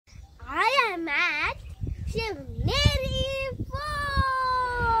Shivneri Fort!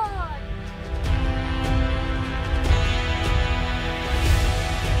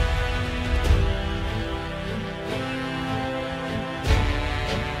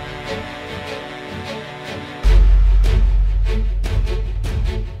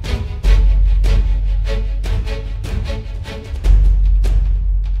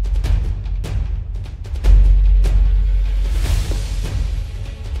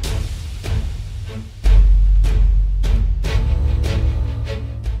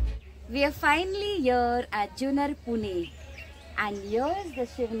 We are finally here at Junnar, Pune, and here is the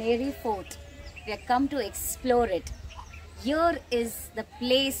Shivneri Fort. We have come to explore it. Here is the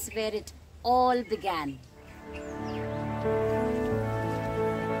place where it all began.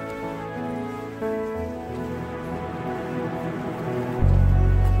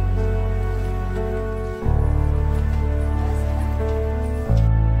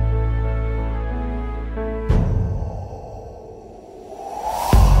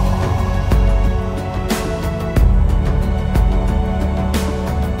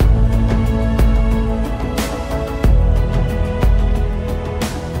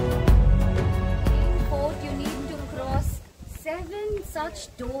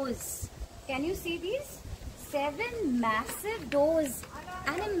 Such doors. Can you see these? 7 massive doors.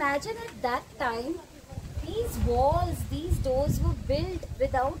 And imagine at that time, these walls, these doors were built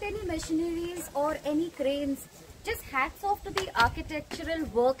without any machineries or any cranes. Just hats off to the architectural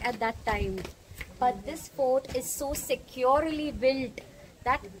work at that time. But this fort is so securely built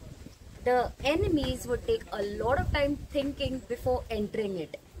that the enemies would take a lot of time thinking before entering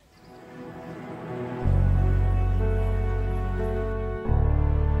it.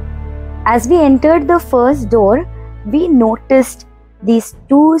 As we entered the first door, we noticed these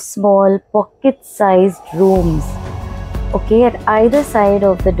 2 small pocket-sized rooms, okay, at either side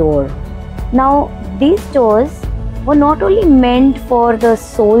of the door. Now, these doors were not only meant for the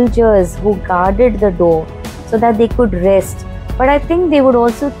soldiers who guarded the door so that they could rest, but I think they would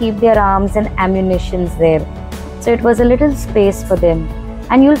also keep their arms and ammunitions there. So it was a little space for them.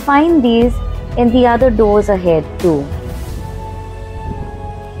 And you'll find these in the other doors ahead too.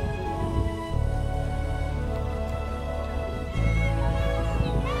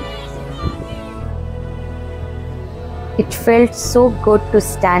 It felt so good to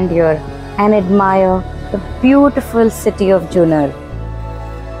stand here and admire the beautiful city of Junnar.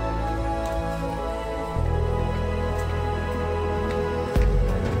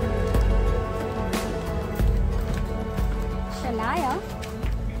 Shalaya,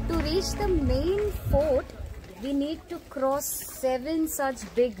 to reach the main fort, we need to cross 7 such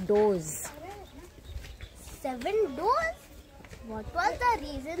big doors. 7 doors? What was the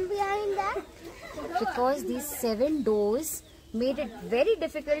reason behind that? Because these 7 doors made it very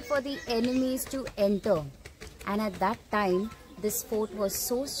difficult for the enemies to enter. And at that time, this fort was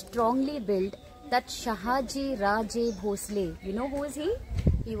so strongly built that Shivaji Raje Bhosle, you know who is he?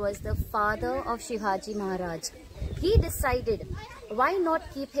 He was the father of Shivaji Maharaj. He decided, why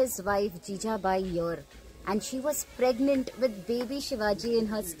not keep his wife Jijabai here? And she was pregnant with baby Shivaji in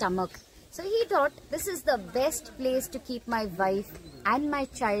her stomach. So he thought, this is the best place to keep my wife and my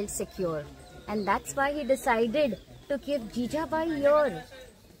child secure. And that's why he decided to keep Jijabai here.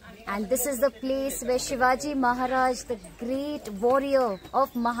 And this is the place where Shivaji Maharaj, the great warrior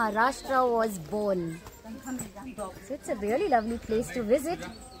of Maharashtra, was born. So it's a really lovely place to visit.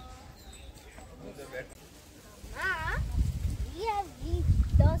 We have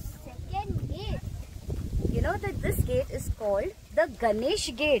reached the second gate. You know that this gate is called the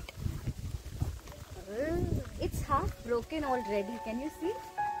Ganesh Gate. It's half broken already. Can you see?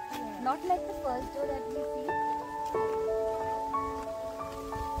 Yeah. Not like the first door that we see.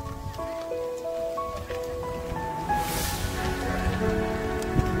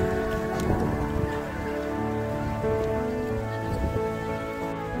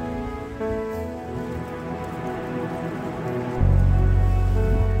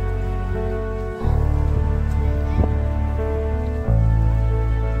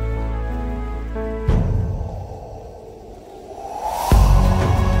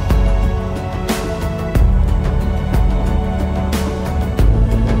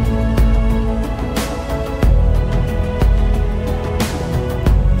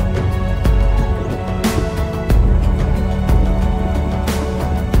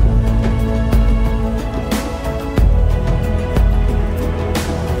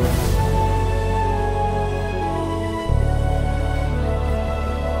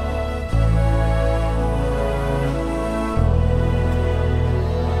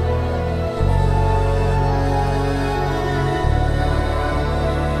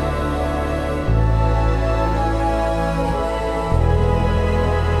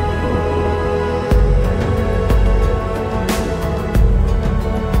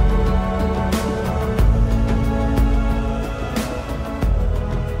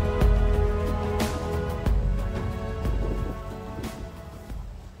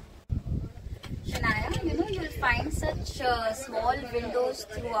 small windows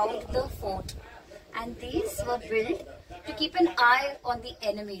throughout the fort, and these were built to keep an eye on the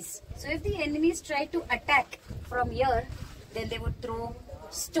enemies. So if the enemies tried to attack from here, then they would throw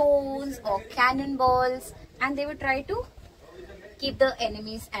stones or cannonballs, and they would try to keep the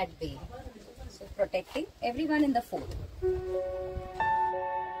enemies at bay. So protecting everyone in the fort.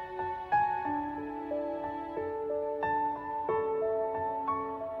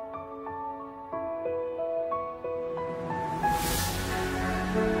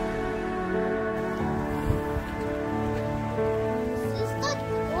 This is the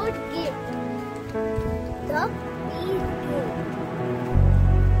third gate. The Peace Gate.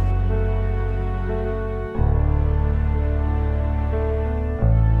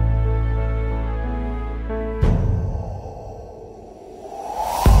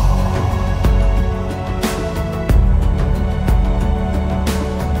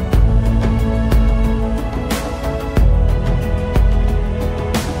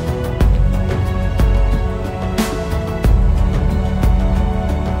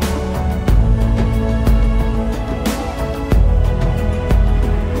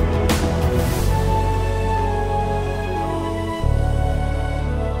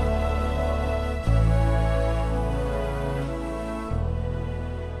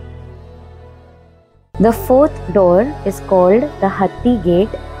 The fourth door is called the Hatti Gate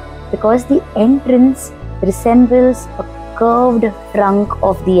because the entrance resembles a curved trunk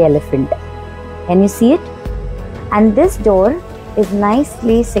of the elephant. Can you see it? And this door is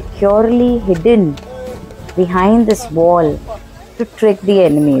nicely securely hidden behind this wall to trick the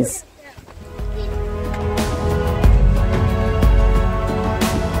enemies.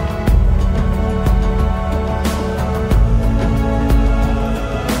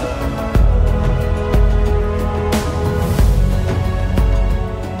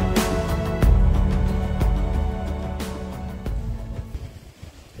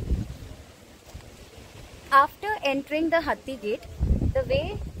 After entering the Hatti Gate, the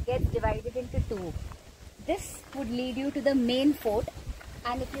way gets divided into two. This would lead you to the main fort,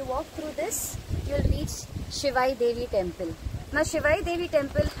 and if you walk through this, you'll reach Shivaji Devi temple. Now Shivaji Devi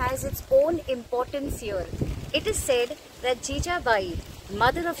temple has its own importance here. It is said that Jijabai,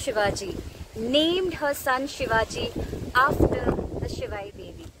 mother of Shivaji, named her son Shivaji after the Shivaji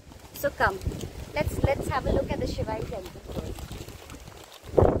Devi. So come, let's have a look at the Shivaji temple first.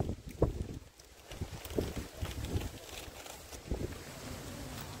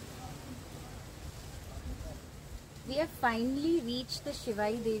 We have finally reached the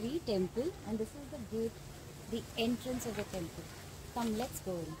Shivaji Devi temple, and this is the gate, the entrance of the temple. Come, let's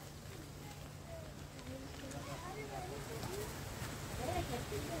go in.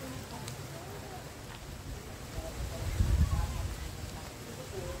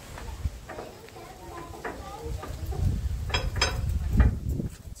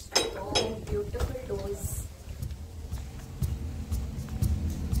 Oh, beautiful doors.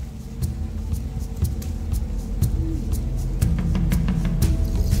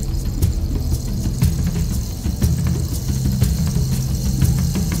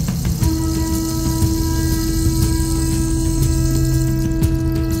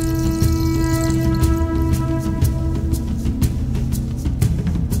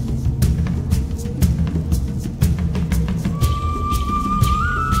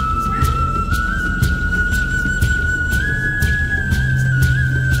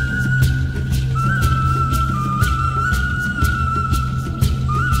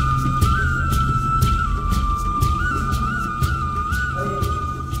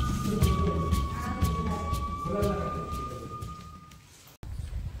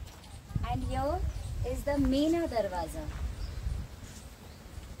 And here is the Mena Darwaza.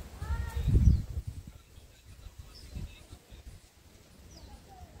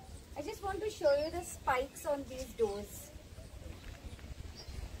 I just want to show you the spikes on these doors.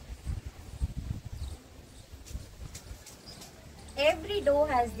 Every door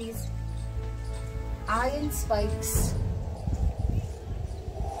has these iron spikes.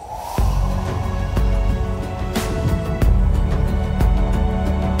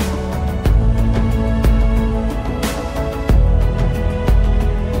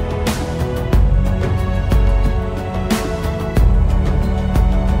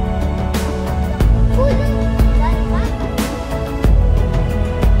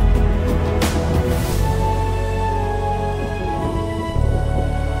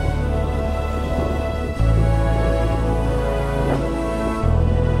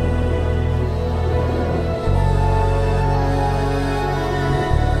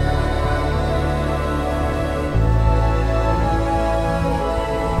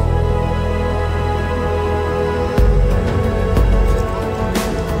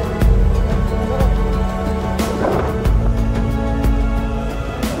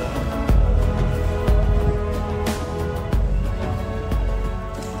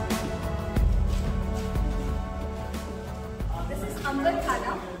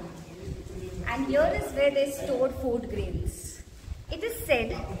 food grains. It is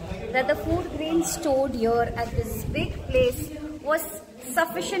said that the food grains stored here at this big place was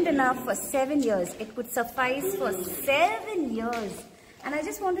sufficient enough for 7 years. It could suffice for 7 years. And I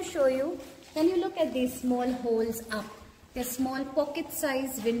just want to show you, can you look at these small holes up? They're small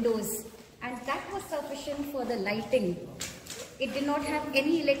pocket-sized windows, and that was sufficient for the lighting. It did not have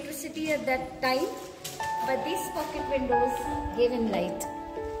any electricity at that time, but these pocket windows gave him light.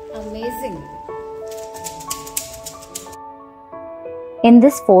 Amazing. In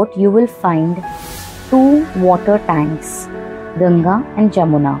this fort, you will find 2 water tanks, Ganga and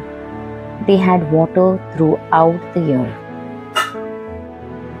Jamuna. They had water throughout the year.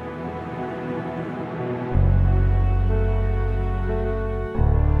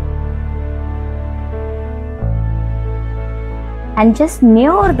 And just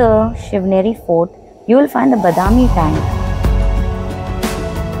near the Shivneri Fort, you will find the Badami tank.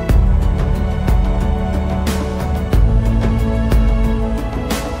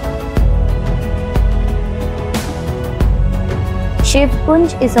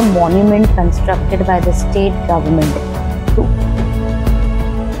 Shivkunj is a monument constructed by the state government to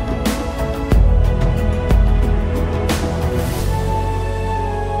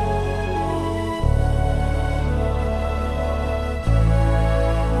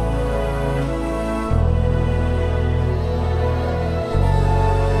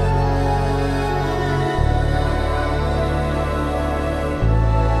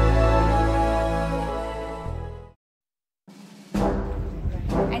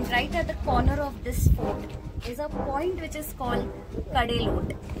And right at the corner of this fort is a point which is called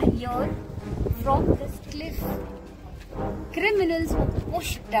Kadelot. And here, from this cliff, criminals were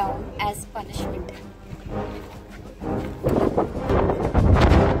pushed down as punishment.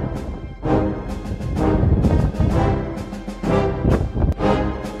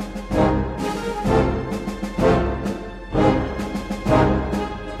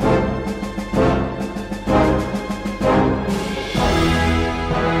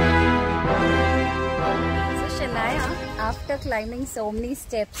 After climbing so many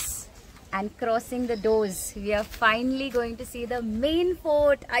steps and crossing the doors, we are finally going to see the main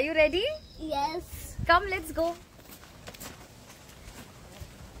fort. Are you ready? Yes. Come, let's go.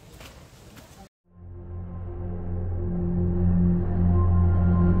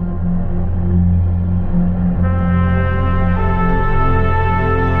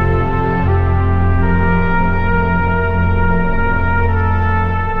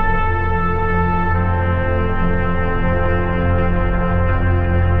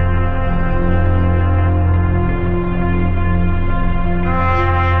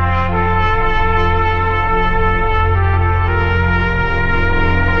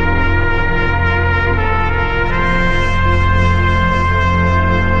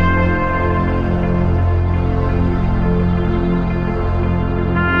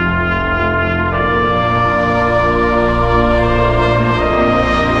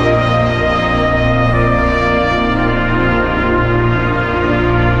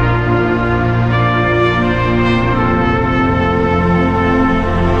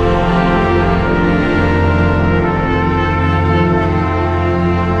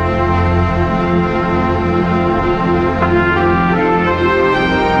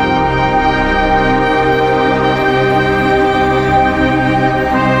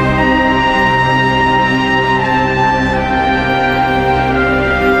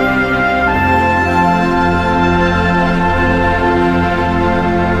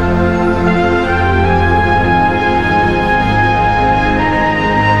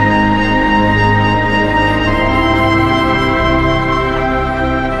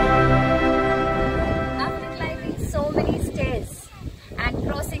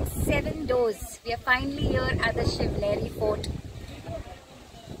 We are finally here at the Shivneri Fort.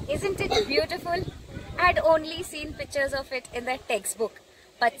 Isn't it beautiful? I had only seen pictures of it in the textbook,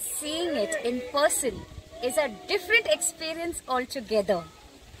 but seeing it in person is a different experience altogether.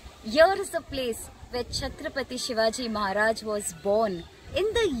 Here is the place where Chhatrapati Shivaji Maharaj was born in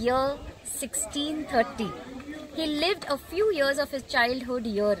the year 1630. He lived a few years of his childhood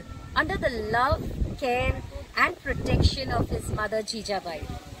here under the love, care and protection of his mother Jijabai.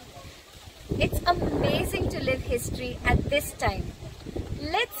 It's amazing to live history at this time.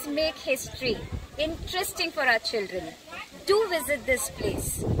 Let's make history interesting for our children. Do visit this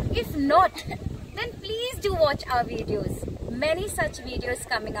place. If not, then please do watch our videos. Many such videos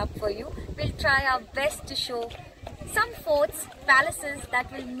coming up for you. We'll try our best to show some forts, palaces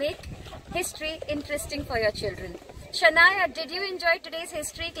that will make history interesting for your children. Shania, did you enjoy today's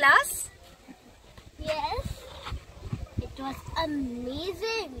history class? Yes. It was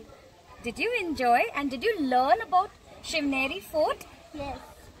amazing. Did you enjoy and did you learn about Shivneri Fort? Yes.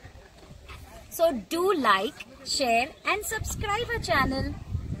 So do like, share and subscribe our channel.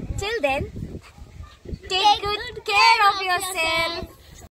 Till then, take good care of yourself.